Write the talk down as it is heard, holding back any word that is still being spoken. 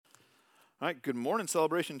All right, good morning,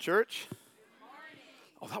 Celebration Church. Good morning.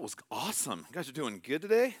 Oh, that was awesome. You guys are doing good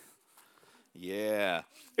today? Yeah.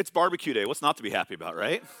 It's barbecue day. What's not to be happy about,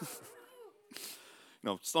 right?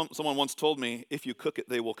 Someone once told me, if you cook it,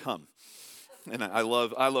 they will come. And I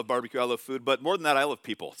love barbecue, I love food, but more than that, I love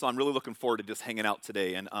people. So I'm really looking forward to just hanging out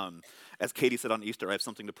today. And as Katie said on Easter, I have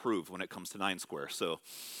something to prove when it comes to 9 Square. So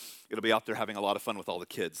it'll be out there having a lot of fun with all the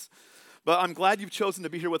kids. But I'm glad you've chosen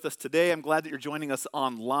to be here with us today. I'm glad that you're joining us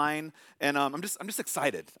online, and I'm just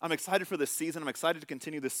excited. I'm excited for this season. I'm excited to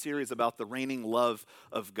continue this series about the reigning love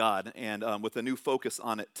of God, and with a new focus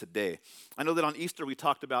on it today. I know that on Easter we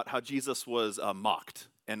talked about how Jesus was mocked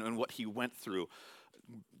and what he went through,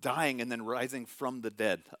 dying and then rising from the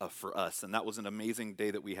dead for us, and that was an amazing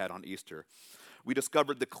day that we had on Easter. We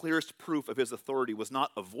discovered the clearest proof of his authority was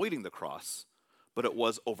not avoiding the cross, but it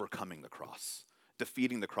was overcoming the cross.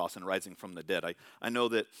 Defeating the cross and rising from the dead. I know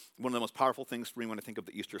that one of the most powerful things for me when I think of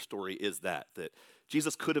the Easter story is that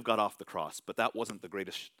Jesus could have got off the cross, but that wasn't the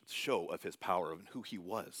greatest show of his power and who he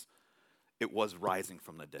was. It was rising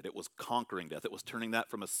from the dead. It was conquering death. It was turning that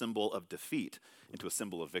from a symbol of defeat into a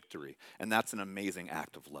symbol of victory. And that's an amazing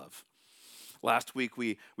act of love. Last week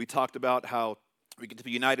we talked about how we get to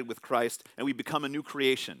be united with Christ and we become a new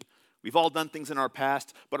creation. We've all done things in our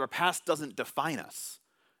past, but our past doesn't define us.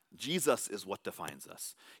 Jesus is what defines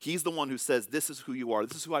us. He's the one who says, this is who you are.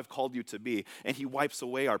 This is who I've called you to be. And he wipes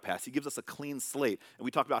away our past. He gives us a clean slate. And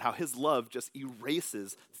we talked about how his love just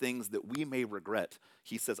erases things that we may regret.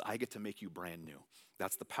 He says, I get to make you brand new.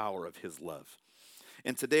 That's the power of his love.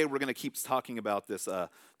 And today we're going to keep talking about this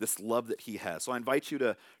love that he has. So I invite you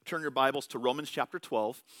to turn your Bibles to Romans chapter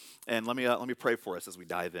 12. And let me pray for us as we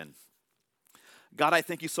dive in. God, I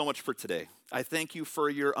thank you so much for today. I thank you for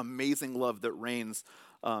your amazing love that reigns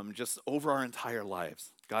just over our entire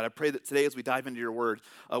lives. God, I pray that today as we dive into your word,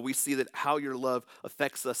 we see that how your love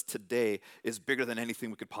affects us today is bigger than anything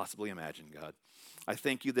we could possibly imagine, God. I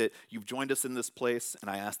thank you that you've joined us in this place, and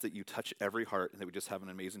I ask that you touch every heart and that we just have an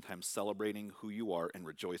amazing time celebrating who you are and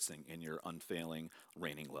rejoicing in your unfailing,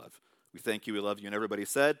 reigning love. We thank you, we love you, and everybody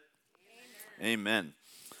said, Amen. Amen.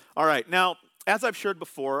 All right, now, as I've shared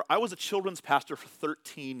before, I was a children's pastor for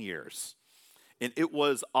 13 years. And it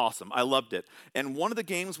was awesome. I loved it. And one of the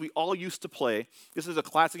games we all used to play, this is a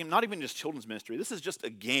classic game, not even just children's ministry, this is just a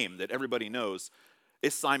game that everybody knows,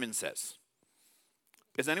 is Simon Says.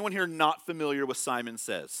 Is anyone here not familiar with Simon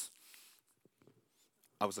Says?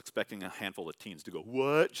 I was expecting a handful of teens to go,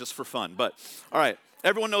 what? Just for fun. But, all right,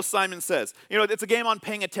 everyone knows Simon Says. You know, it's a game on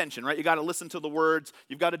paying attention, right? You got to listen to the words.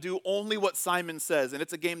 You've got to do only what Simon says. And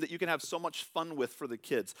it's a game that you can have so much fun with for the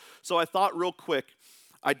kids. So I thought real quick,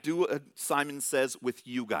 I'd do a Simon Says with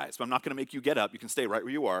you guys. But I'm not going to make you get up. You can stay right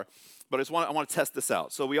where you are. But I want to test this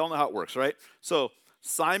out. So we all know how it works, right? So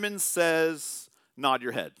Simon Says, nod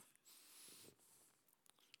your head.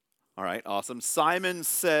 All right, awesome. Simon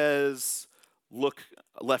Says, look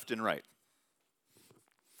left and right.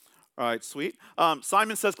 All right, sweet.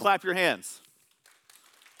 Simon Says, clap your hands.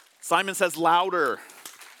 Simon Says, louder.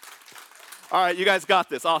 All right, you guys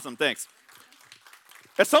got this. Awesome, thanks.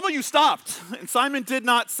 And some of you stopped, and Simon did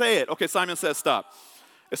not say it. Okay, Simon Says, stop.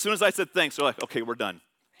 As soon as I said thanks, they're like, okay, we're done.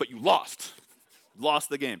 But you lost. Lost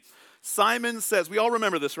the game. Simon Says, we all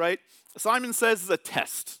remember this, right? Simon Says is a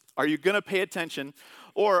test. Are you going to pay attention?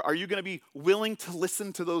 Or are you going to be willing to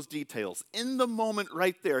listen to those details? In the moment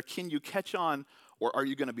right there, can you catch on, or are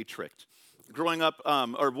you going to be tricked? Growing up,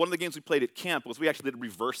 or one of the games we played at camp was we actually did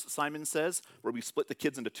reverse Simon Says, where we split the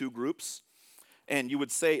kids into 2 groups. And you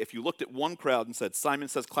would say, if you looked at one crowd and said, Simon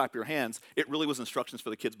Says, clap your hands, it really was instructions for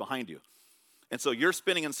the kids behind you. And so you're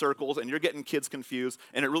spinning in circles, and you're getting kids confused,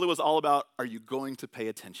 and it really was all about, are you going to pay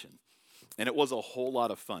attention? And it was a whole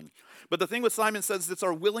lot of fun. But the thing with Simon Says is it's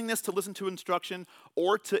our willingness to listen to instruction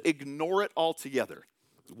or to ignore it altogether.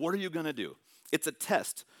 What are you going to do? It's a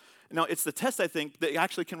test. Now, it's the test, I think, that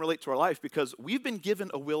actually can relate to our life because we've been given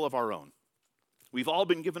a will of our own. We've all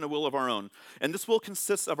been given a will of our own. And this will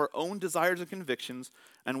consist of our own desires and convictions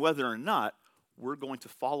and whether or not we're going to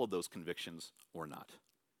follow those convictions or not.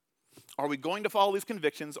 Are we going to follow these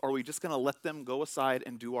convictions or are we just going to let them go aside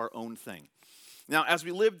and do our own thing? Now, as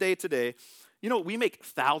we live day to day, we make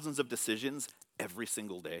thousands of decisions every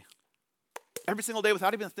single day. Every single day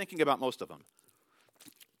without even thinking about most of them.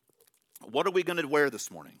 What are we going to wear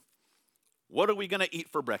this morning? What are we going to eat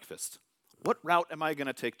for breakfast? What route am I going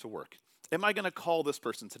to take to work? Am I going to call this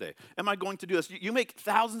person today? Am I going to do this? You make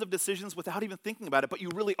thousands of decisions without even thinking about it, but you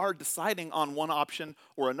really are deciding on one option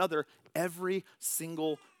or another every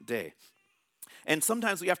single day. And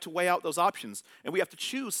sometimes we have to weigh out those options, and we have to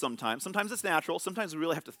choose sometimes. Sometimes it's natural. Sometimes we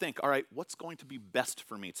really have to think, all right, what's going to be best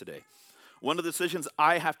for me today? One of the decisions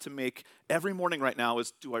I have to make every morning right now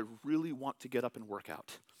is, do I really want to get up and work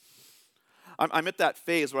out? I'm at that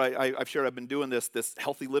phase where I've shared I've been doing this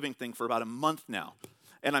healthy living thing for about a month now.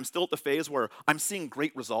 And I'm still at the phase where I'm seeing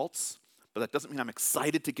great results, but that doesn't mean I'm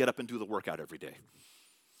excited to get up and do the workout every day.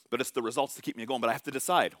 But it's the results that keep me going. But I have to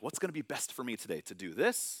decide what's going to be best for me today, to do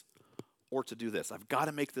this or to do this. I've got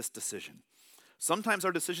to make this decision. Sometimes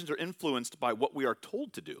our decisions are influenced by what we are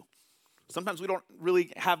told to do. Sometimes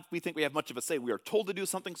we think we have much of a say. We are told to do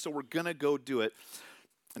something, so we're going to go do it.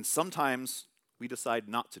 And sometimes we decide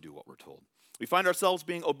not to do what we're told. We find ourselves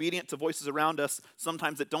being obedient to voices around us,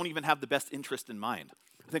 sometimes that don't even have the best interest in mind.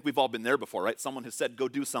 I think we've all been there before, right? Someone has said, go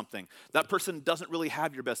do something. That person doesn't really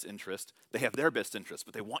have your best interest. They have their best interest,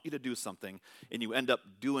 but they want you to do something, and you end up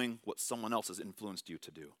doing what someone else has influenced you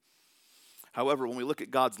to do. However, when we look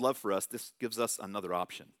at God's love for us, this gives us another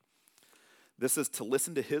option. This is to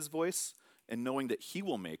listen to his voice and knowing that he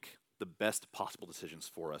will make the best possible decisions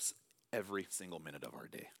for us every single minute of our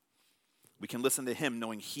day. We can listen to him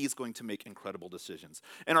knowing he's going to make incredible decisions.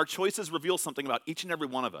 And our choices reveal something about each and every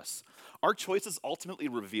one of us. Our choices ultimately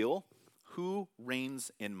reveal who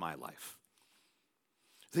reigns in my life.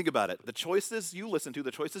 Think about it. The choices you listen to, the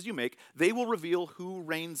choices you make, they will reveal who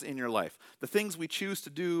reigns in your life. The things we choose to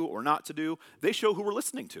do or not to do, they show who we're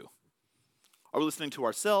listening to. Are we listening to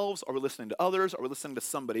ourselves? Are we listening to others? Are we listening to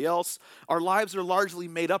somebody else? Our lives are largely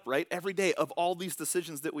made up, right, every day of all these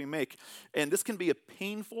decisions that we make. And this can be a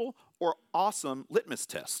painful or awesome litmus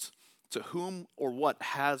test to whom or what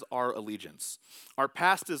has our allegiance. Our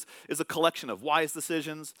past is a collection of wise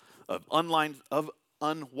decisions, of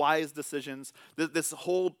unwise decisions, this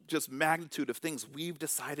whole just magnitude of things we've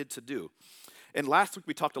decided to do. And last week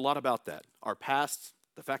we talked a lot about that. Our past,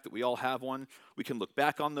 the fact that we all have one, we can look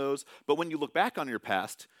back on those. But when you look back on your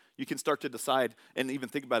past, you can start to decide and even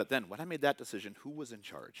think about it then. When I made that decision, who was in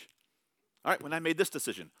charge? All right, when I made this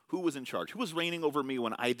decision, who was in charge? Who was reigning over me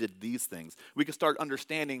when I did these things? We can start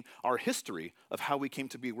understanding our history of how we came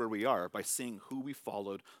to be where we are by seeing who we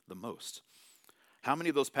followed the most. How many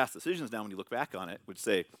of those past decisions now, when you look back on it, would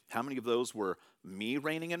say, how many of those were me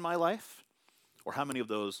reigning in my life? Or how many of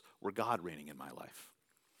those were God reigning in my life?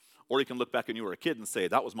 Or you can look back when you were a kid and say,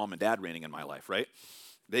 that was mom and dad reigning in my life, right?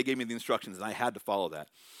 They gave me the instructions and I had to follow that.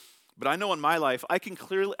 But I know in my life, I can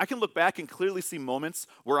look back and clearly see moments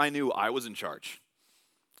where I knew I was in charge.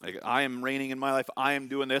 Like, I am reigning in my life, I am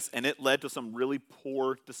doing this, and it led to some really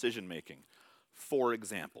poor decision making. For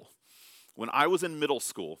example, when I was in middle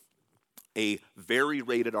school, a very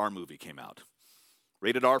rated R movie came out.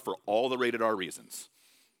 Rated R for all the rated R reasons.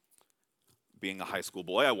 Being a high school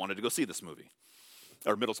boy, I wanted to go see this movie.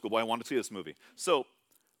 Or middle school boy, I wanted to see this movie. So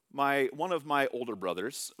one of my older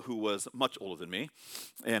brothers, who was much older than me,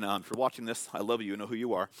 and if you're watching this, I love you, you know who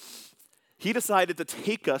you are, he decided to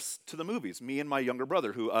take us to the movies, me and my younger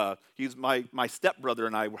brother, who he's my stepbrother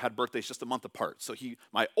and I had birthdays just a month apart. So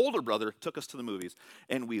my older brother took us to the movies,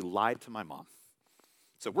 and we lied to my mom.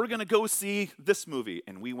 So we're going to go see this movie,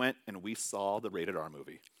 and we went and we saw the rated R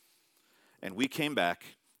movie. And we came back,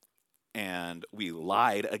 and we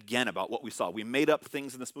lied again about what we saw. We made up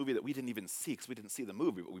things in this movie that we didn't even see because we didn't see the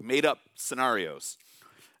movie, but we made up scenarios.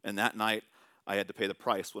 And that night, I had to pay the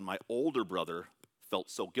price when my older brother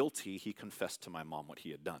felt so guilty, he confessed to my mom what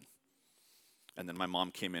he had done. And then my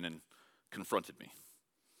mom came in and confronted me.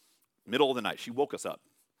 Middle of the night, she woke us up.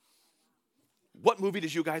 What movie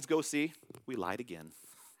did you guys go see? We lied again.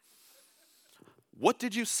 What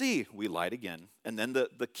did you see? We lied again. And then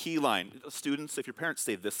the key line. Students, if your parents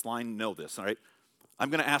say this line, know this, all right?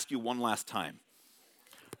 I'm going to ask you one last time.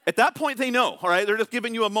 At that point, they know, all right? They're just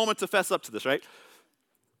giving you a moment to fess up to this, right?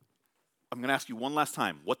 I'm going to ask you one last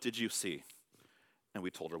time. What did you see? And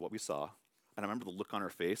we told her what we saw. And I remember the look on her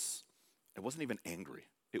face. It wasn't even angry.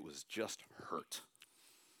 It was just hurt.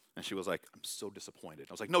 And she was like, I'm so disappointed.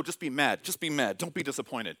 I was like, no, just be mad. Just be mad. Don't be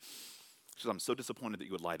disappointed. She said, I'm so disappointed that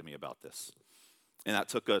you would lie to me about this. And that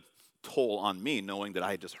took a toll on me, knowing that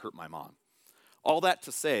I had just hurt my mom. All that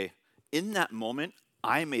to say, in that moment,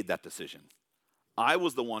 I made that decision. I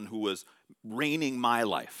was the one who was reigning my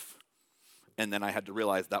life. And then I had to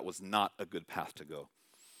realize that was not a good path to go.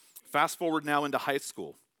 Fast forward now into high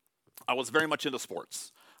school. I was very much into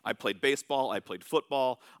sports. I played baseball, I played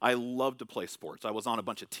football. I loved to play sports. I was on a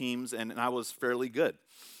bunch of teams, and I was fairly good.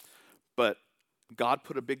 But God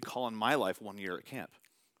put a big call in my life one year at camp.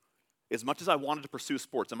 As much as I wanted to pursue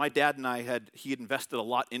sports, and my dad and he had invested a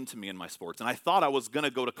lot into me in my sports, and I thought I was going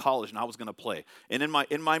to go to college and I was going to play. And in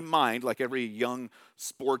my mind, like every young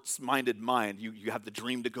sports-minded mind, you have the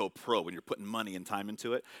dream to go pro when you're putting money and time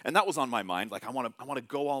into it. And that was on my mind. Like I want to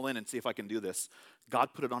go all in and see if I can do this. God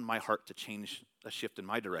put it on my heart to change a shift in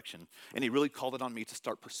my direction. And he really called it on me to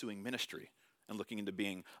start pursuing ministry and looking into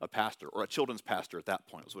being a pastor, or a children's pastor at that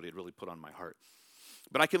point was what he had really put on my heart.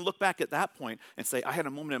 But I can look back at that point and say, I had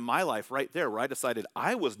a moment in my life right there where I decided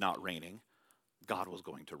I was not reigning, God was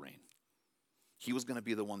going to reign. He was going to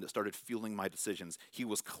be the one that started fueling my decisions. He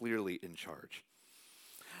was clearly in charge.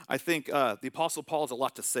 I think the Apostle Paul has a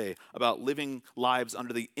lot to say about living lives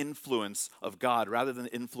under the influence of God rather than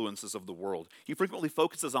the influences of the world. He frequently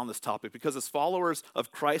focuses on this topic because as followers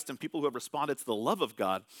of Christ and people who have responded to the love of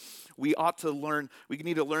God, we need to learn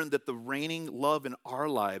that the reigning love in our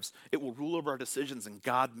lives, it will rule over our decisions, and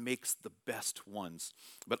God makes the best ones.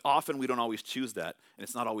 But often we don't always choose that, and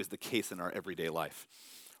it's not always the case in our everyday life.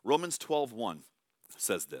 Romans 12:1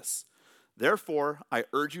 says this: "Therefore, I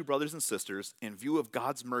urge you, brothers and sisters, in view of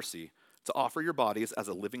God's mercy, to offer your bodies as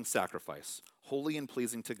a living sacrifice, holy and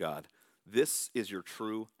pleasing to God. This is your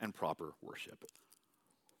true and proper worship."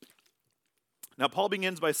 Now, Paul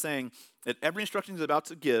begins by saying that every instruction he's about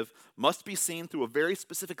to give must be seen through a very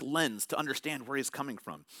specific lens to understand where he's coming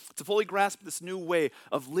from. To fully grasp this new way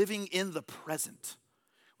of living in the present,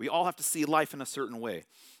 we all have to see life in a certain way.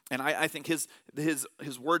 And I think his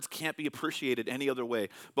words can't be appreciated any other way.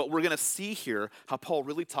 But we're going to see here how Paul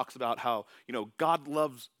really talks about how,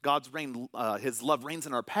 God's reign, his love reigns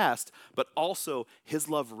in our past, but also his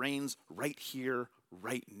love reigns right here,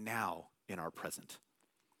 right now in our present.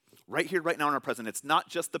 Right here, right now in our present. It's not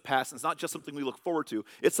just the past. It's not just something we look forward to.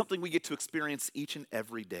 It's something we get to experience each and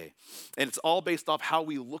every day. And it's all based off how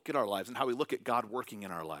we look at our lives and how we look at God working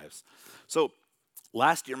in our lives. So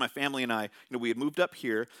last year, my family and I, we had moved up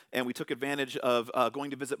here, and we took advantage of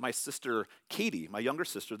going to visit my sister, Katie, my younger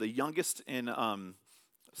sister, the youngest in,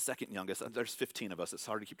 second youngest. There's 15 of us. It's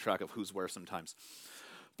hard to keep track of who's where sometimes.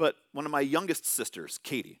 But one of my youngest sisters,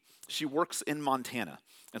 Katie, she works in Montana.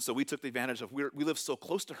 And so we took the advantage of, we live so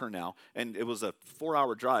close to her now, and it was a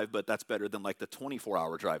 4-hour drive, but that's better than like the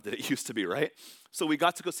 24-hour drive that it used to be, right? So we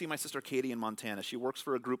got to go see my sister Katie in Montana. She works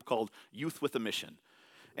for a group called Youth with a Mission.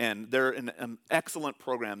 And they're an excellent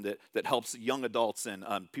program that helps young adults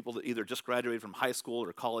and people that either just graduated from high school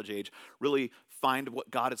or college age really find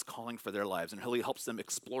what God is calling for their lives, and really helps them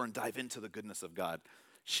explore and dive into the goodness of God.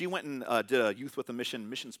 She went and did a Youth with a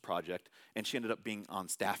missions project, and she ended up being on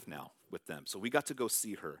staff now with them. So we got to go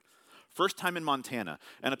see her. First time in Montana.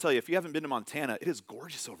 And I'll tell you, if you haven't been to Montana, it is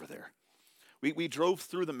gorgeous over there. We drove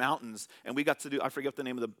through the mountains, and we got to do, I forget what the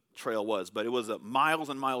name of the trail was, but it was miles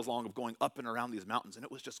and miles long of going up and around these mountains, and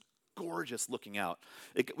it was just gorgeous looking out.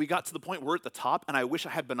 We got to the point where we're at the top, and I wish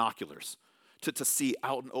I had binoculars to see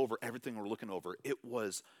out and over everything we're looking over. It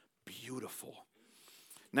was beautiful.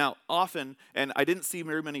 Now, often, and I didn't see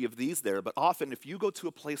very many of these there, but often if you go to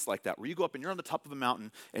a place like that, where you go up and you're on the top of a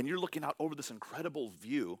mountain, and you're looking out over this incredible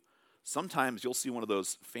view, sometimes you'll see one of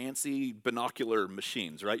those fancy binocular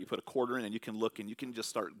machines, right? You put a quarter in and you can look and you can just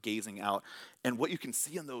start gazing out. And what you can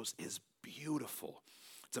see in those is beautiful.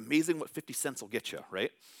 It's amazing what 50 cents will get you,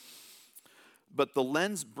 right? But the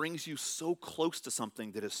lens brings you so close to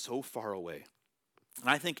something that is so far away. And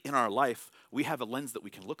I think in our life, we have a lens that we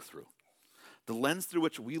can look through. The lens through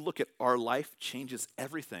which we look at our life changes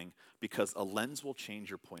everything, because a lens will change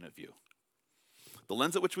your point of view. The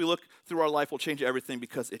lens at which we look through our life will change everything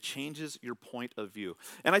because it changes your point of view.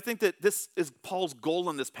 And I think that this is Paul's goal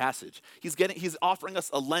in this passage. He's offering us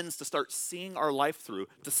a lens to start seeing our life through,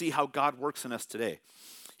 to see how God works in us today.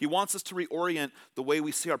 He wants us to reorient the way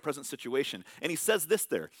we see our present situation. And he says this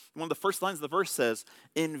there. One of the first lines of the verse says,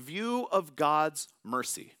 "In view of God's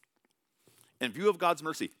mercy." In view of God's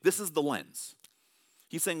mercy. This is the lens.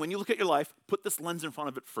 He's saying when you look at your life, put this lens in front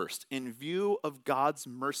of it first. In view of God's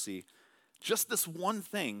mercy, just this one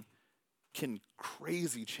thing can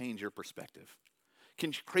crazy change your perspective.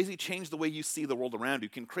 Can crazy change the way you see the world around you.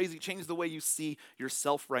 Can crazy change the way you see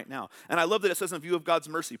yourself right now. And I love that it says in view of God's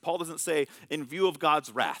mercy. Paul doesn't say in view of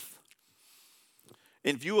God's wrath.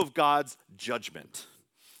 In view of God's judgment.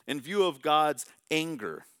 In view of God's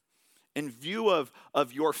anger. In view of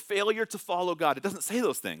your failure to follow God. It doesn't say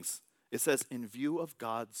those things. It says in view of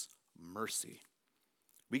God's mercy.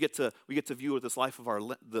 We get to view this life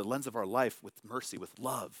of the lens of our life with mercy, with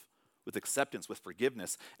love, with acceptance, with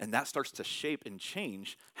forgiveness, and that starts to shape and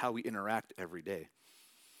change how we interact every day.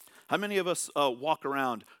 How many of us walk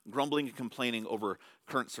around grumbling and complaining over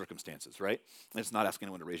current circumstances, right? And it's not asking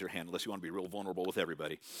anyone to raise your hand unless you want to be real vulnerable with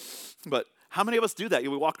everybody. But how many of us do that? We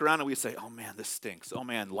walk around and we say, oh man, this stinks. Oh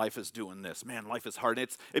man, life is doing this. Man, life is hard. And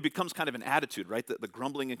it becomes kind of an attitude, right? The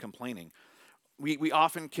grumbling and complaining. We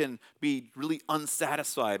often can be really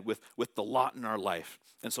unsatisfied with the lot in our life.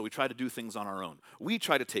 And so we try to do things on our own. We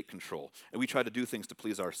try to take control, and we try to do things to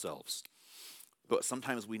please ourselves. But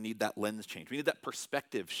sometimes we need that lens change. We need that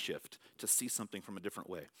perspective shift to see something from a different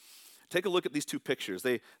way. Take a look at these two pictures.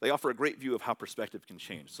 They offer a great view of how perspective can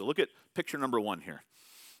change. So look at picture number 1 here.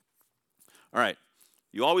 All right,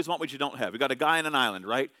 you always want what you don't have. We got a guy on an island,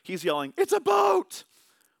 right? He's yelling, "It's a boat!"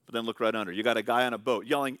 But then look right under. You got a guy on a boat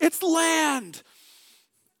yelling, "It's land!"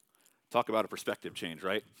 Talk about a perspective change,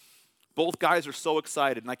 right? Both guys are so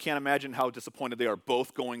excited, and I can't imagine how disappointed they are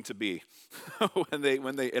both going to be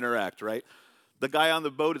when they interact, right? The guy on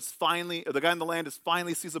the land is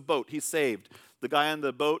finally sees a boat, he's saved. The guy on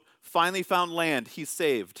the boat finally found land, he's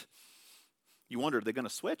saved. You wonder, are they going to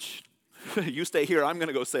switch? You stay here, I'm going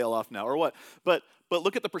to go sail off now, or what? But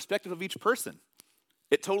look at the perspective of each person.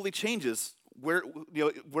 It totally changes where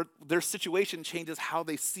their situation changes how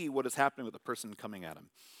they see what is happening with the person coming at them.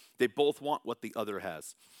 They both want what the other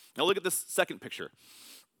has. Now look at this second picture.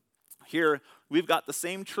 Here, we've got the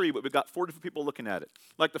same tree, but we've got 4 different people looking at it.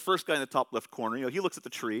 Like the first guy in the top left corner, he looks at the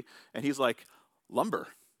tree, and he's like, lumber.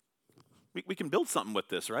 We can build something with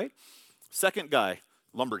this, right? Second guy,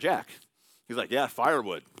 lumberjack. He's like, yeah,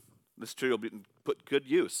 firewood. This tree will be put good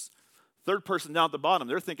use. Third person down at the bottom,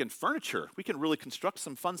 they're thinking furniture. We can really construct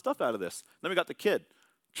some fun stuff out of this. Then we got the kid,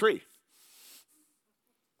 tree.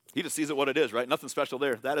 He just sees it what it is, right? Nothing special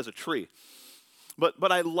there. That is a tree.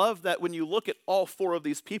 But I love that when you look at all 4 of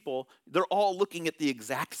these people, they're all looking at the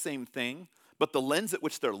exact same thing, but the lens at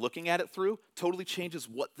which they're looking at it through totally changes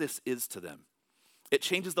what this is to them. It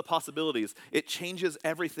changes the possibilities. It changes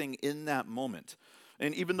everything in that moment.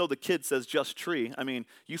 And even though the kid says just tree, I mean,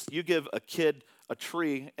 you give a kid a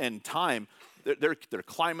tree and time, they're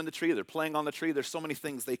climbing the tree, they're playing on the tree. There's so many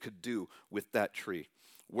things they could do with that tree.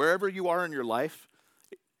 Wherever you are in your life,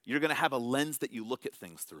 you're going to have a lens that you look at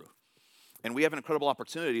things through. And we have an incredible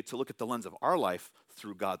opportunity to look at the lens of our life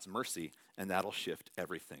through God's mercy, and that'll shift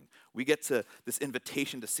everything. We get to this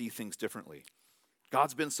invitation to see things differently.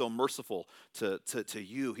 God's been so merciful to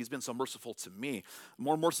you. He's been so merciful to me.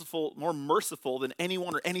 More merciful than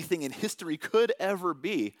anyone or anything in history could ever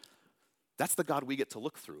be. That's the God we get to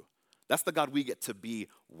look through. That's the God we get to be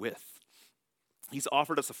with. He's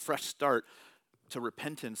offered us a fresh start to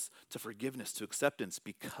repentance, to forgiveness, to acceptance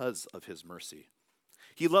because of his mercy.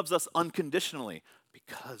 He loves us unconditionally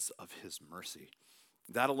because of his mercy.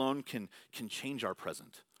 That alone can change our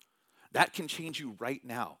present. That can change you right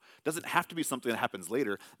now. It doesn't have to be something that happens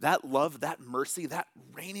later. That love, that mercy, that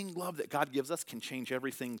reigning love that God gives us can change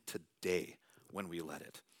everything today when we let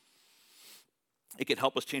it. It can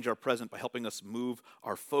help us change our present by helping us move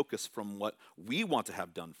our focus from what we want to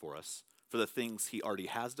have done for us for the things he already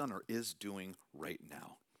has done or is doing right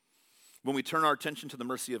now. When we turn our attention to the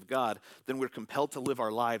mercy of God, then we're compelled to live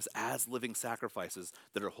our lives as living sacrifices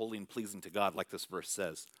that are holy and pleasing to God, like this verse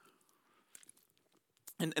says.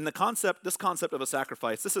 And this concept of a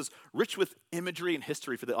sacrifice, this is rich with imagery and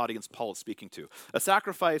history for the audience Paul is speaking to. A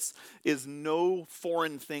sacrifice is no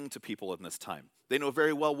foreign thing to people in this time. They know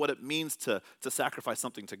very well what it means to sacrifice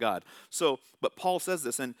something to God. But Paul says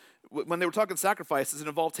this, and when they were talking sacrifices, it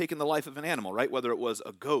involved taking the life of an animal, right? Whether it was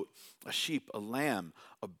a goat, a sheep, a lamb,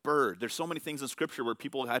 a bird. There's so many things in Scripture where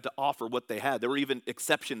people had to offer what they had. There were even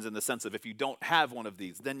exceptions in the sense of if you don't have one of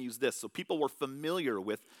these, then use this. So people were familiar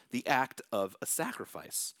with the act of a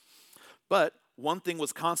sacrifice. But one thing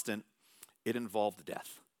was constant, it involved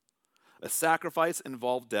death. A sacrifice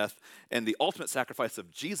involved death, and the ultimate sacrifice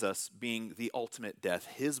of Jesus being the ultimate death,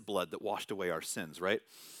 his blood that washed away our sins, right?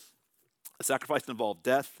 A sacrifice involved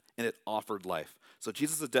death, and it offered life. So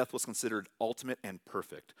Jesus' death was considered ultimate and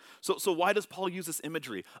perfect. So why does Paul use this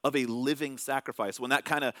imagery of a living sacrifice when that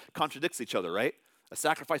kind of contradicts each other, right? A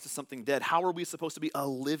sacrifice is something dead. How are we supposed to be a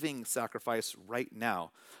living sacrifice right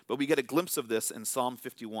now? But we get a glimpse of this in Psalm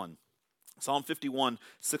 51. Psalm 51,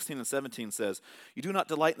 16 and 17 says, "You do not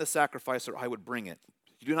delight in the sacrifice, or I would bring it.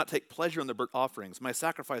 You do not take pleasure in the burnt offerings. My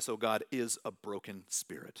sacrifice, O God, is a broken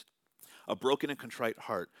spirit. A broken and contrite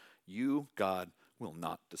heart, you, God, will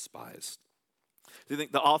not despise." Do you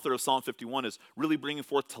think the author of Psalm 51 is really bringing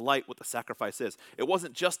forth to light what the sacrifice is? It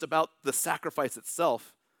wasn't just about the sacrifice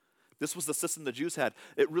itself. This was the system the Jews had.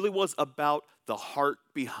 It really was about the heart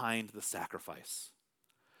behind the sacrifice.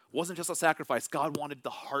 It wasn't just a sacrifice. God wanted the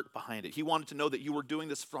heart behind it. He wanted to know that you were doing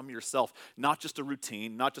this from yourself, not just a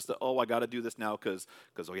routine, not just I got to do this now because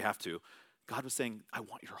we have to. God was saying, I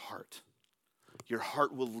want your heart. Your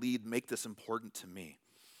heart will make this important to me.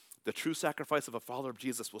 The true sacrifice of a follower of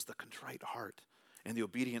Jesus was the contrite heart and the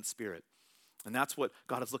obedient spirit. And that's what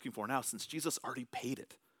God is looking for now, since Jesus already paid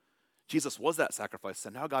it. Jesus was that sacrifice,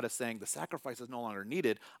 and now God is saying the sacrifice is no longer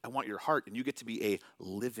needed. I want your heart, and you get to be a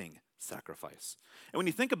living sacrifice. And when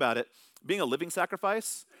you think about it, being a living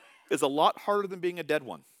sacrifice is a lot harder than being a dead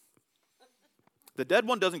one. The dead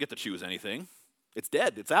one doesn't get to choose anything. It's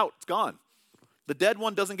dead. It's out. It's gone. The dead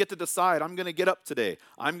one doesn't get to decide, I'm going to get up today.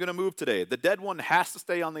 I'm going to move today. The dead one has to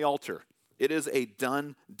stay on the altar. It is a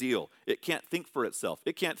done deal. It can't think for itself.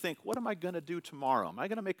 It can't think, what am I going to do tomorrow? Am I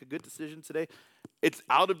going to make a good decision today? It's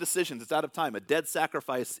out of decisions. It's out of time. A dead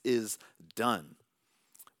sacrifice is done.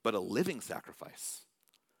 But a living sacrifice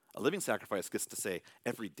gets to say,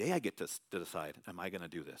 every day I get to decide, am I going to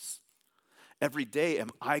do this? Every day am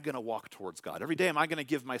I going to walk towards God? Every day am I going to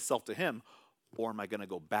give myself to him? Or am I going to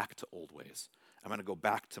go back to old ways? I'm going to go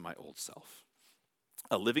back to my old self.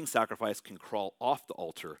 A living sacrifice can crawl off the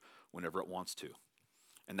altar whenever it wants to.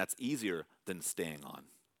 And that's easier than staying on.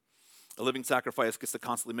 A living sacrifice gets to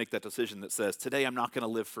constantly make that decision that says, today I'm not going to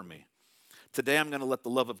live for me. Today I'm going to let the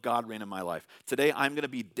love of God reign in my life. Today I'm going to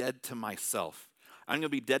be dead to myself. I'm going to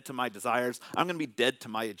be dead to my desires. I'm going to be dead to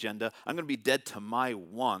my agenda. I'm going to be dead to my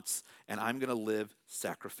wants. And I'm going to live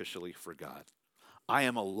sacrificially for God. I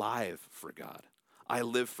am alive for God. I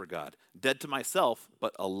live for God. Dead to myself,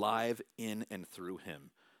 but alive in and through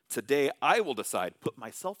him. Today, I will decide, put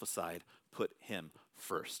myself aside, put him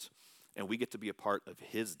first. And we get to be a part of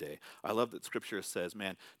his day. I love that scripture says,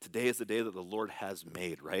 man, today is the day that the Lord has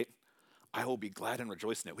made, right? I will be glad and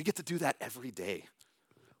rejoice in it. We get to do that every day.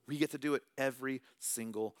 We get to do it every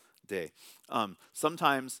single day.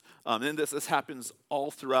 Sometimes, and this happens all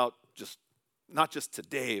throughout not just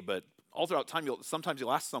today, but all throughout time, sometimes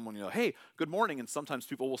you'll ask someone, hey, good morning, and sometimes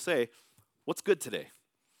people will say, what's good today?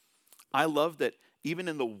 I love that even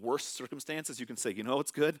in the worst circumstances, you can say,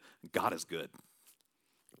 what's good? God is good.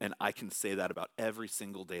 And I can say that about every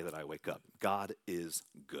single day that I wake up. God is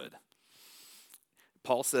good.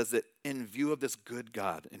 Paul says that in view of this good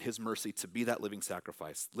God and his mercy to be that living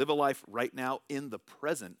sacrifice, live a life right now in the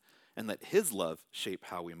present and let his love shape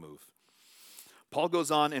how we move. Paul goes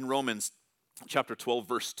on in Romans chapter 12,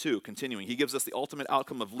 verse 2, continuing. He gives us the ultimate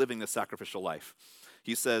outcome of living this sacrificial life.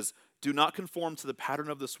 He says, do not conform to the pattern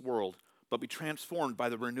of this world, but be transformed by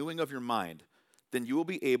the renewing of your mind. Then you will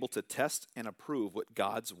be able to test and approve what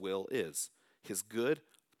God's will is, his good,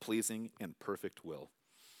 pleasing, and perfect will.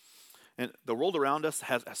 And the world around us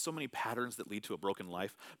has so many patterns that lead to a broken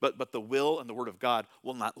life, but the will and the word of God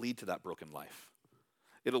will not lead to that broken life.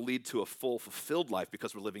 It'll lead to a full, fulfilled life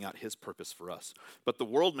because we're living out his purpose for us. But the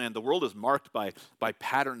world is marked by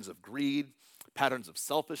patterns of greed, patterns of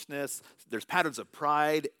selfishness. There's patterns of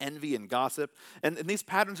pride, envy, and gossip. And these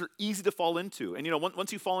patterns are easy to fall into. And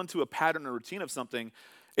once you fall into a pattern or routine of something,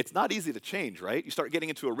 it's not easy to change, right? You start getting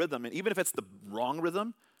into a rhythm, and even if it's the wrong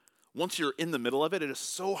rhythm, once you're in the middle of it, it is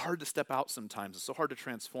so hard to step out sometimes. It's so hard to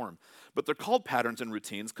transform. But they're called patterns and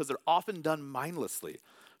routines because they're often done mindlessly,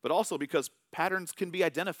 but also because patterns can be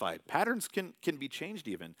identified. Patterns can be changed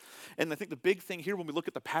even. And I think the big thing here when we look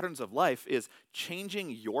at the patterns of life is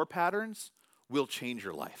changing your patterns will change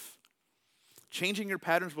your life. Changing your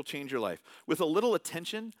patterns will change your life. With a little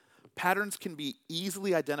attention, patterns can be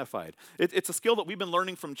easily identified. It's a skill that we've been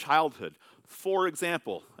learning from childhood. For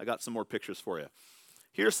example, I got some more pictures for you.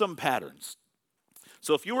 Here's some patterns.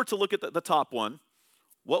 So if you were to look at the top one,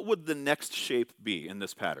 what would the next shape be in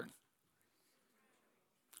this pattern?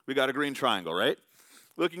 We got a green triangle, right?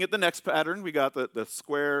 Looking at the next pattern, we got the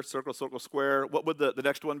square, circle, circle, square. What would the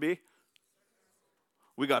next one be?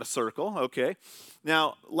 We got a circle, okay.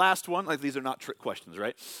 Now, last one, these are not trick questions,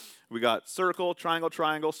 right? We got circle, triangle,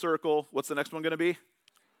 triangle, circle. What's the next one going to be?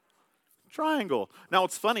 Triangle. Now,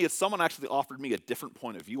 what's funny is someone actually offered me a different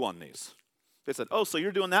point of view on these. They said, oh, so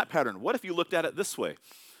you're doing that pattern. What if you looked at it this way?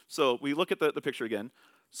 So we look at the picture again.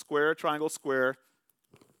 Square, triangle, square.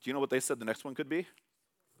 Do you know what they said the next one could be?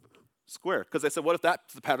 Square. Because they said, what if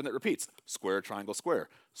that's the pattern that repeats? Square, triangle, square.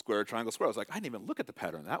 Square, triangle, square. I was like, I didn't even look at the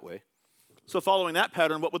pattern that way. So following that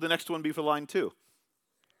pattern, what would the next one be for line 2?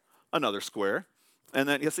 Another square. And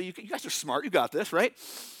then you say, you guys are smart. You got this, right?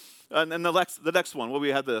 And then the next one,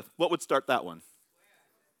 what would start that one?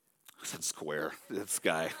 I said square. This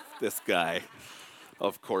guy.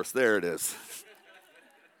 Of course, there it is.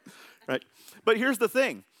 Right? But here's the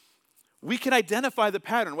thing. We can identify the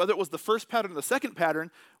pattern. Whether it was the first pattern or the second pattern,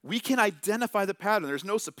 we can identify the pattern. There's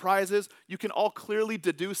no surprises. You can all clearly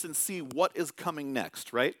deduce and see what is coming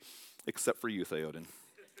next, right? Except for you, Theoden.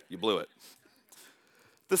 You blew it.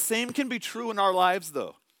 The same can be true in our lives,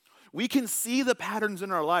 though. We can see the patterns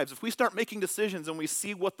in our lives. If we start making decisions and we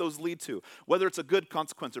see what those lead to, whether it's a good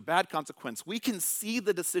consequence or bad consequence, we can see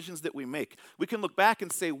the decisions that we make. We can look back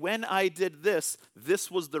and say, when I did this, this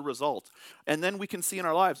was the result. And then we can see in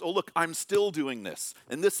our lives, oh, look, I'm still doing this,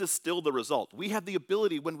 and this is still the result. We have the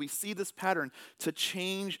ability, when we see this pattern, to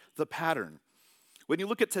change the pattern. When you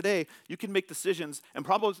look at today, you can make decisions, and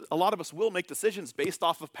probably a lot of us will make decisions based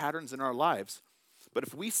off of patterns in our lives. But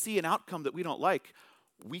if we see an outcome that we don't like,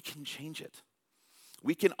 we can change it.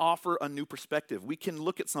 We can offer a new perspective. We can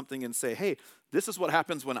look at something and say, hey, this is what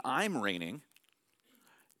happens when I'm reigning.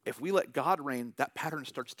 If we let God reign, that pattern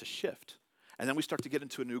starts to shift. And then we start to get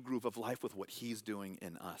into a new groove of life with what he's doing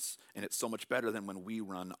in us. And it's so much better than when we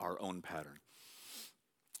run our own pattern.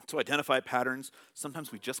 To identify patterns,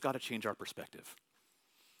 sometimes we just got to change our perspective.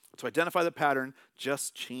 To identify the pattern,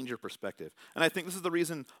 just change your perspective. And I think this is the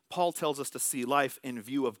reason Paul tells us to see life in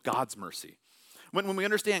view of God's mercy. When we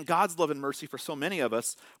understand God's love and mercy for so many of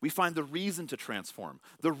us, we find the reason to transform,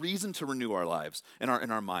 the reason to renew our lives and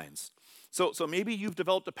our minds. So maybe you've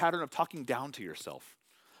developed a pattern of talking down to yourself.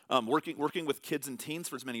 Working with kids and teens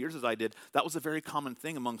for as many years as I did, that was a very common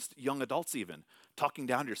thing amongst young adults even, talking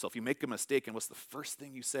down to yourself. You make a mistake, and what's the first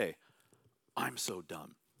thing you say? I'm so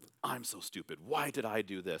dumb. I'm so stupid. Why did I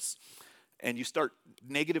do this? And you start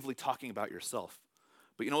negatively talking about yourself.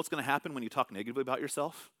 But you know what's going to happen when you talk negatively about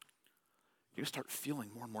yourself? You're going to start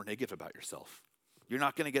feeling more and more negative about yourself. You're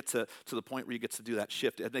not going to get to the point where you get to do that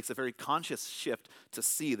shift. It makes a very conscious shift to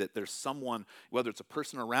see that there's someone, whether it's a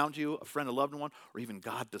person around you, a friend, a loved one, or even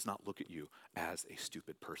God does not look at you as a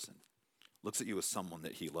stupid person. Looks at you as someone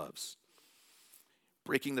that he loves.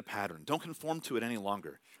 Breaking the pattern. Don't conform to it any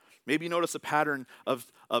longer. Maybe you notice a pattern of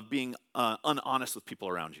being unhonest with people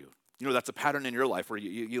around you. You know, that's a pattern in your life where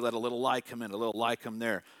you let a little lie come in, a little lie come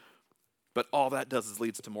there. But all that does is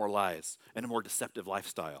leads to more lies and a more deceptive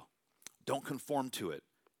lifestyle. Don't conform to it.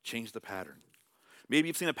 Change the pattern. Maybe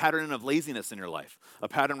you've seen a pattern of laziness in your life. A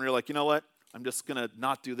pattern where you're like, you know what? I'm just going to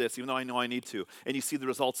not do this, even though I know I need to. And you see the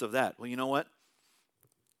results of that. Well, you know what?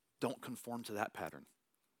 Don't conform to that pattern.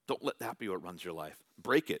 Don't let that be what runs your life.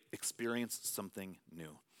 Break it. Experience something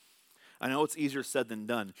new. I know it's easier said than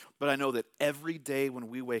done, but I know that every day when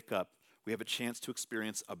we wake up, we have a chance to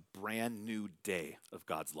experience a brand new day of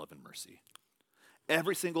God's love and mercy.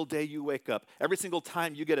 Every single day you wake up, every single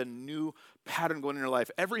time you get a new pattern going in your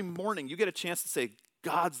life, every morning you get a chance to say,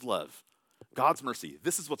 God's love, God's mercy,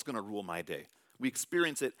 this is what's going to rule my day. We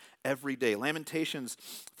experience it every day. Lamentations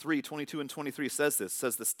 3:22 and 23 says this,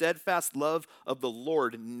 says, the steadfast love of the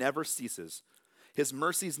Lord never ceases. His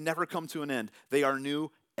mercies never come to an end. They are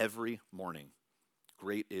new every morning.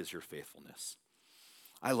 Great is your faithfulness.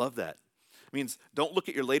 I love that. It means don't look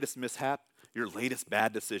at your latest mishap, your latest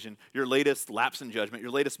bad decision, your latest lapse in judgment,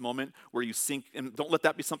 your latest moment where you sink, and don't let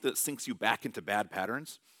that be something that sinks you back into bad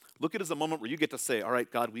patterns. Look at it as a moment where you get to say, all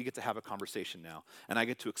right, God, we get to have a conversation now, and I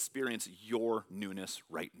get to experience your newness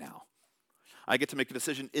right now. I get to make a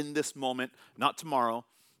decision in this moment, not tomorrow,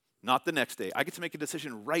 not the next day. I get to make a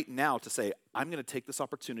decision right now to say, I'm going to take this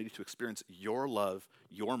opportunity to experience your love,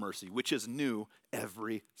 your mercy, which is new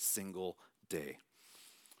every single day.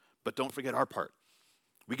 But don't forget our part.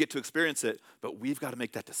 We get to experience it, but we've got to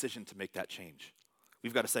make that decision to make that change.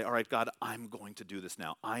 We've got to say, all right, God, I'm going to do this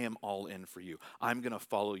now. I am all in for you. I'm going to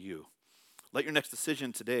follow you. Let your next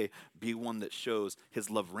decision today be one that shows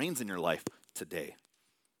his love reigns in your life today.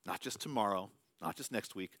 Not just tomorrow, not just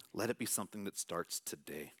next week. Let it be something that starts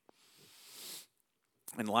today.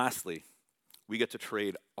 And lastly, we get to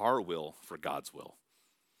trade our will for God's will.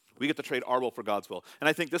 We get to trade our will for God's will. And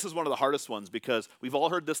I think this is one of the hardest ones because we've all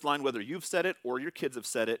heard this line, whether you've said it or your kids have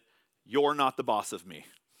said it, you're not the boss of me.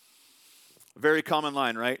 Very common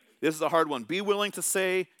line, right? This is a hard one. Be willing to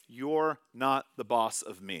say, you're not the boss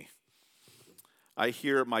of me. I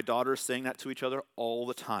hear my daughters saying that to each other all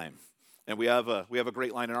the time. And we have a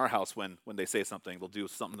great line in our house when they say something. They'll do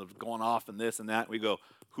something that's going off and this and that. We go,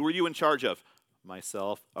 who are you in charge of?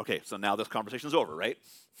 Myself. Okay, so now this conversation is over, right?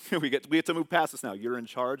 we get to move past this now. You're in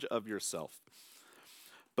charge of yourself.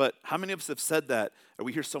 But how many of us have said that, or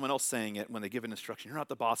we hear someone else saying it when they give an instruction, you're not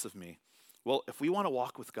the boss of me. Well, if we want to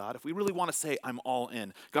walk with God, if we really want to say, I'm all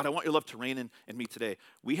in, God, I want your love to reign in me today,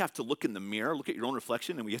 we have to look in the mirror, look at your own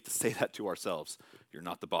reflection, and we have to say that to ourselves. You're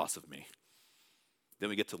not the boss of me. Then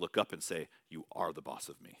we get to look up and say, you are the boss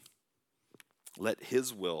of me. Let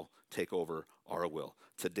his will take over our will.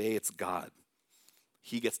 Today it's God.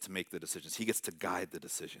 He gets to make the decisions. He gets to guide the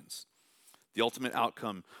decisions. The ultimate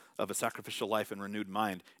outcome of a sacrificial life and renewed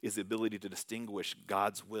mind is the ability to distinguish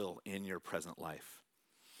God's will in your present life.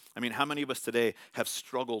 I mean, how many of us today have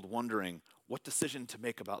struggled wondering what decision to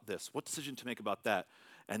make about this, what decision to make about that?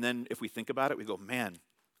 And then if we think about it, we go, man,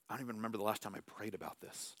 I don't even remember the last time I prayed about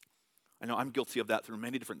this. I know I'm guilty of that through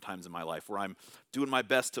many different times in my life where I'm doing my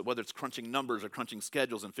best to, whether it's crunching numbers or crunching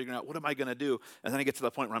schedules and figuring out what am I going to do? And then I get to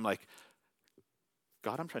the point where I'm like,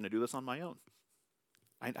 God, I'm trying to do this on my own.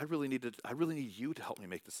 I really need you to help me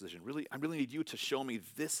make this decision. I really need you to show me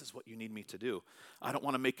this is what you need me to do. I don't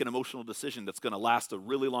want to make an emotional decision that's going to last a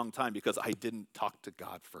really long time because I didn't talk to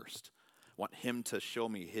God first. want him to show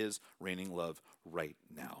me his reigning love right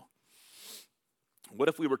now. What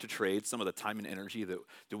if we were to trade some of the time and energy that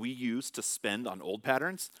we use to spend on old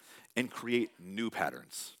patterns and create new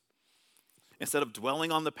patterns? Instead of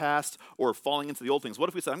dwelling on the past or falling into the old things, what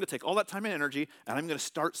if we said, I'm going to take all that time and energy and I'm going to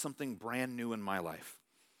start something brand new in my life?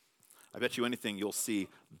 I bet you anything you'll see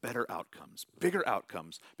better outcomes, bigger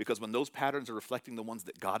outcomes, because when those patterns are reflecting the ones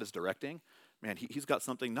that God is directing, man, he's got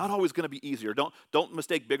something not always going to be easier. Don't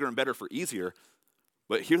mistake bigger and better for easier,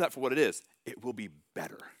 but hear that for what it is. It will be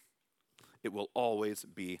better. It will always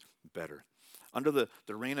be better. Under the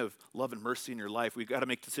reign of love and mercy in your life, we've got to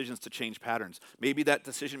make decisions to change patterns. Maybe that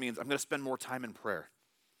decision means I'm going to spend more time in prayer.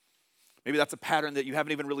 Maybe that's a pattern that you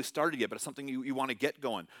haven't even really started yet, but it's something you want to get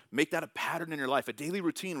going. Make that a pattern in your life, a daily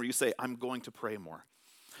routine where you say, I'm going to pray more.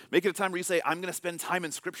 Make it a time where you say, I'm going to spend time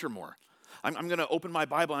in Scripture more. I'm going to open my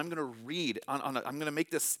Bible. I'm going to read. I'm going to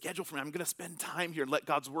make this schedule for me. I'm going to spend time here and let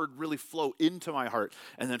God's word really flow into my heart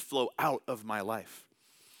and then flow out of my life.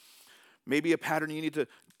 Maybe a pattern you need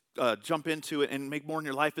to jump into and make more in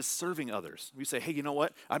your life is serving others. You say, hey, you know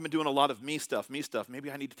what? I've been doing a lot of me stuff.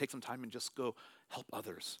 Maybe I need to take some time and just go help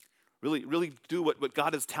others. Really do what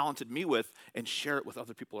God has talented me with and share it with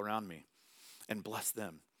other people around me and bless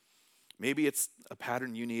them. Maybe it's a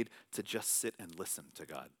pattern you need to just sit and listen to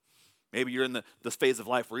God. Maybe you're in this phase of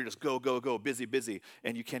life where you're just go, busy,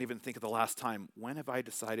 and you can't even think of the last time. When have I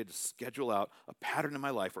decided to schedule out a pattern in my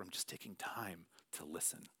life where I'm just taking time to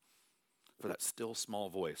listen for that still small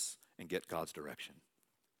voice and get God's direction?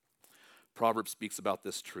 Proverbs speaks about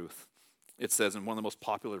this truth. It says in one of the most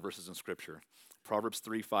popular verses in Scripture, Proverbs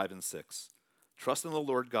 3, 5, and 6, trust in the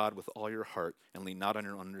Lord God with all your heart and lean not on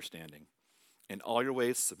your own understanding. In all your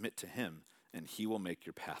ways submit to him, and he will make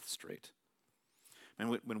your path straight.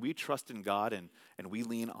 And when we trust in God and we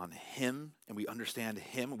lean on him and we understand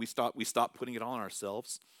him, we stop putting it all on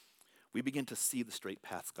ourselves, we begin to see the straight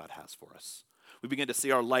paths God has for us. We begin to see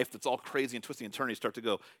our life that's all crazy and twisting and turning start to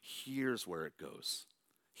go, here's where it goes.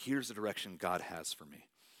 Here's the direction God has for me.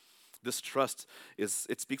 This trust it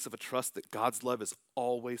speaks of a trust that God's love is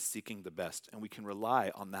always seeking the best, and we can rely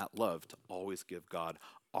on that love to always give God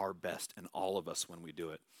our best in all of us when we do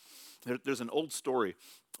it. There's an old story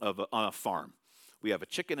on a farm. We have a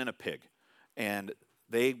chicken and a pig, and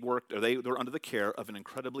they were under the care of an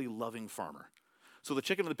incredibly loving farmer. So the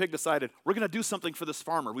chicken and the pig decided, we're going to do something for this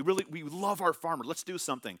farmer. We love our farmer. Let's do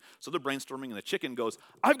something. So they're brainstorming, and the chicken goes,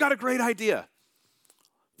 I've got a great idea.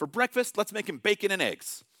 For breakfast, let's make him bacon and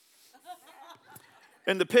eggs.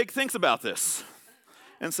 And the pig thinks about this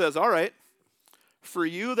and says, all right, for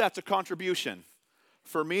you, that's a contribution.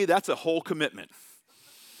 For me, that's a whole commitment.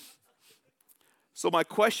 So my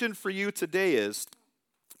question for you today is,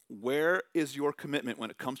 where is your commitment when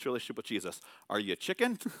it comes to your relationship with Jesus? Are you a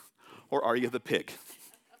chicken or are you the pig?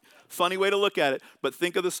 Funny way to look at it, but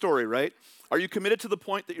think of the story, right? Are you committed to the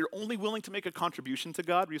point that you're only willing to make a contribution to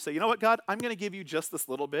God, where you say, you know what, God, I'm going to give you just this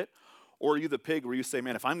little bit? Or are you the pig where you say,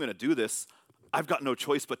 man, if I'm going to do this, I've got no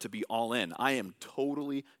choice but to be all in. I am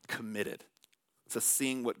totally committed to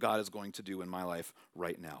seeing what God is going to do in my life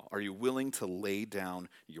right now. Are you willing to lay down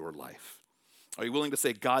your life? Are you willing to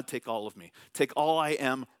say, God, take all of me. Take all I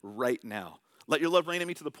am right now. Let your love reign in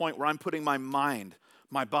me to the point where I'm putting my mind,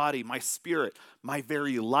 my body, my spirit, my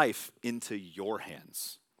very life into your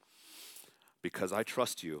hands. Because I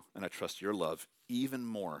trust you and I trust your love even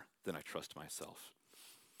more than I trust myself.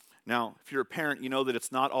 Now, if you're a parent, you know that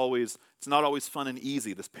it's not always fun and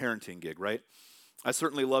easy, this parenting gig, right? I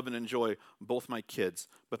certainly love and enjoy both my kids,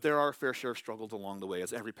 but there are a fair share of struggles along the way,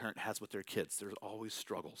 as every parent has with their kids. There's always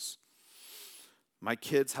struggles. My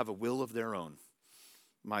kids have a will of their own.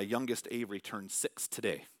 My youngest, Avery, turned 6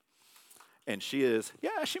 today, and she made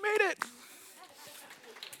it.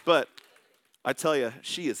 But I tell you,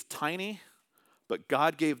 she is tiny, but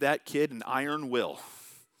God gave that kid an iron will.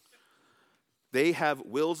 They have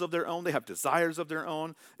wills of their own, they have desires of their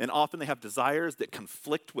own, and often they have desires that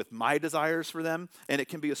conflict with my desires for them, and it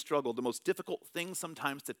can be a struggle. The most difficult thing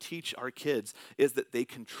sometimes to teach our kids is that they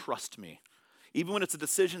can trust me. Even when it's a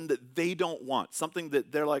decision that they don't want, something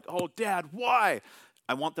that they're like, oh, Dad, why?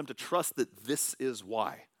 I want them to trust that this is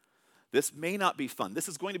why. This may not be fun. This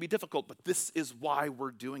is going to be difficult, but this is why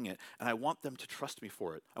we're doing it, and I want them to trust me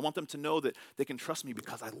for it. I want them to know that they can trust me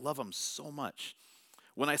because I love them so much.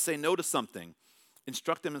 When I say no to something,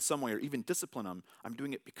 instruct them in some way, or even discipline them, I'm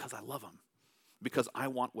doing it because I love them, because I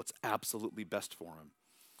want what's absolutely best for them.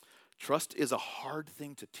 Trust is a hard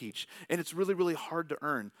thing to teach, and it's really, really hard to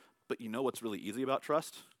earn, but you know what's really easy about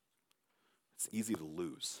trust? It's easy to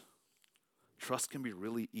lose. Trust can be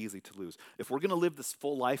really easy to lose. If we're going to live this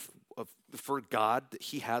full life for God that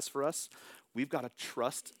he has for us, We've got to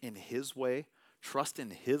trust in his way, trust in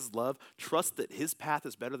his love, trust that his path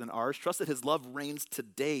is better than ours, trust that his love reigns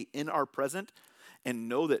today in our present, and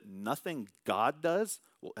know that nothing God does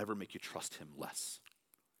will ever make you trust him less.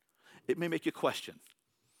 It may make you question.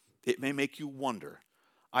 It may make you wonder.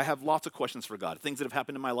 I have lots of questions for God, things that have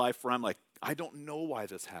happened in my life where I'm like, I don't know why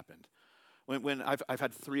this happened. When I've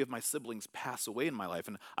had 3 of my siblings pass away in my life,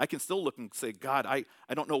 and I can still look and say, God, I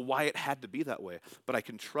don't know why it had to be that way, but I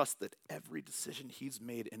can trust that every decision he's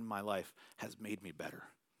made in my life has made me better.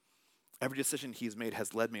 Every decision he's made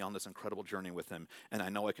has led me on this incredible journey with him, and I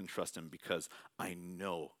know I can trust him because I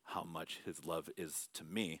know how much his love is to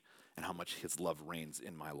me and how much his love reigns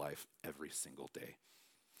in my life every single day.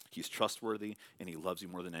 He's trustworthy, and he loves you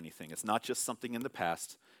more than anything. It's not just something in the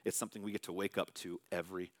past. It's something we get to wake up to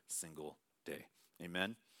every single day.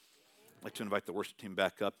 Amen? I'd like to invite the worship team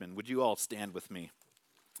back up, and would you all stand with me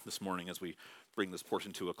this morning as we bring this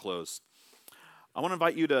portion to a close? I want to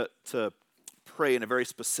invite you to pray in a very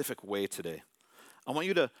specific way today. I want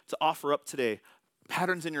you to offer up today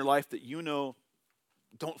patterns in your life that you know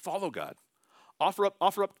don't follow God.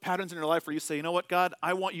 Offer up patterns in your life where you say, you know what, God,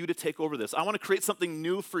 I want you to take over this. I want to create something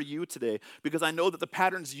new for you today because I know that the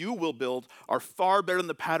patterns you will build are far better than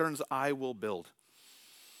the patterns I will build.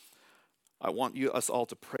 I want us all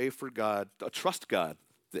to pray for God, to trust God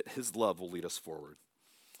that his love will lead us forward.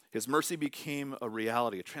 His mercy became a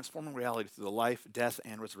reality, a transforming reality through the life, death,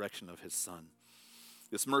 and resurrection of his son.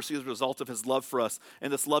 This mercy is a result of his love for us,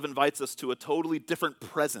 and this love invites us to a totally different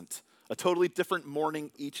present, a totally different morning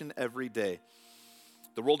each and every day.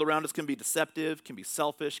 The world around us can be deceptive, can be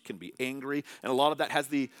selfish, can be angry, and a lot of that has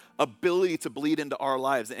the ability to bleed into our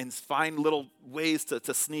lives and find little ways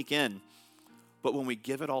to sneak in. But when we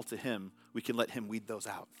give it all to him, we can let him weed those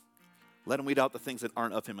out. Let him weed out the things that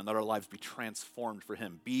aren't of him and let our lives be transformed for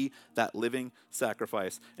him. Be that living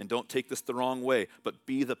sacrifice. And don't take this the wrong way, but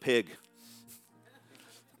be the pig.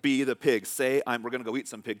 Be the pig. Say, we're going to go eat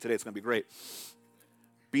some pig today. It's going to be great.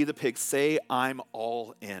 Be the pig. Say, I'm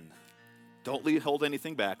all in. Don't hold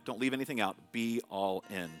anything back. Don't leave anything out. Be all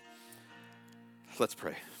in. Let's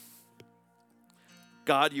pray.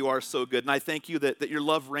 God, you are so good, and I thank you that your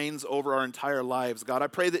love reigns over our entire lives. God, I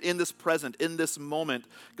pray that in this present, in this moment,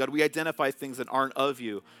 God, we identify things that aren't of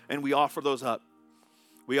you, and we offer those up.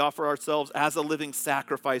 We offer ourselves as a living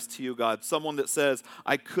sacrifice to you, God. Someone that says,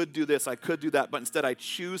 I could do this, I could do that, but instead I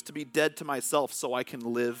choose to be dead to myself so I can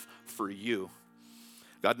live for you.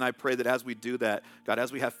 God, and I pray that as we do that, God,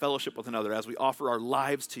 as we have fellowship with another, as we offer our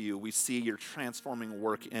lives to you, we see your transforming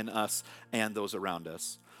work in us and those around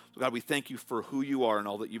us. So God, we thank you for who you are and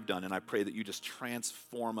all that you've done, and I pray that you just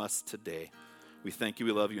transform us today. We thank you,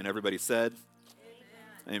 we love you, and everybody said,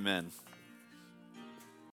 Amen. Amen.